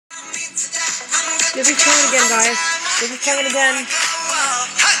You'll be singing again, guys. You'll be singing again.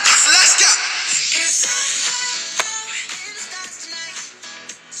 Let's go.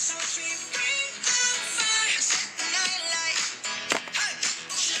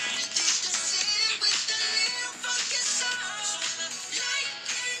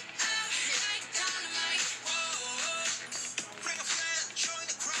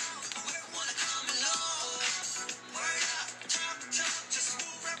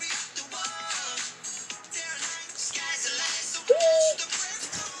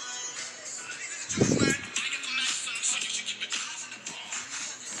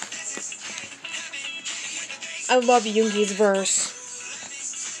 I love Yoongi's verse.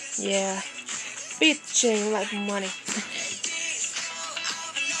 Yeah. Bitching like money.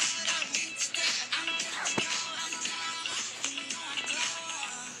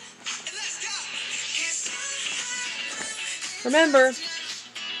 Remember,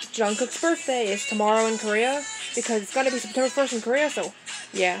 Jungkook's birthday is tomorrow in Korea, because it's gonna be September 1st in Korea, so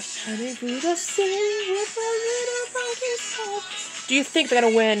yeah. Do you think they're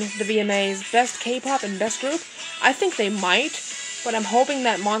gonna win the VMAs Best K-pop and Best Group? I think they might, but I'm hoping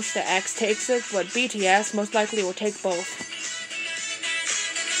that Monsta X takes it, but BTS most likely will take both.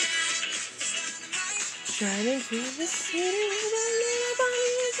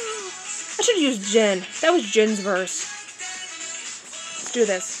 I should use Jin. That was Jin's verse. Let's do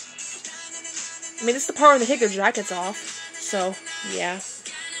this. I mean, this is the part where they take their jackets off, so, yeah.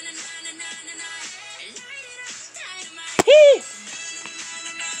 Hee!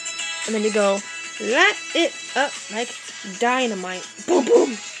 And then you go, light it up like dynamite. Boom,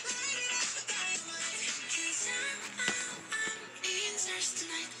 boom!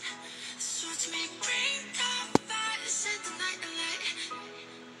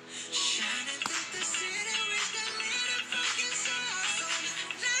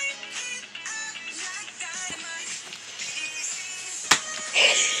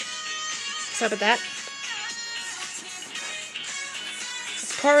 Sorry about that.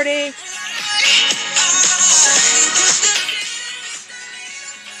 Let's party.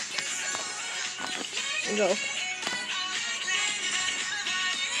 And go.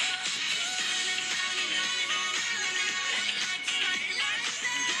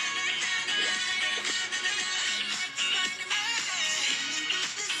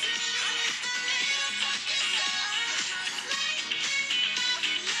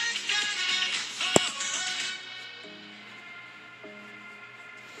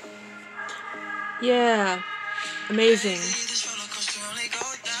 Yeah, amazing.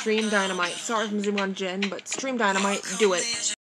 Stream Dynamite. Sorry if I'm zooming on Jen, but stream Dynamite, do it.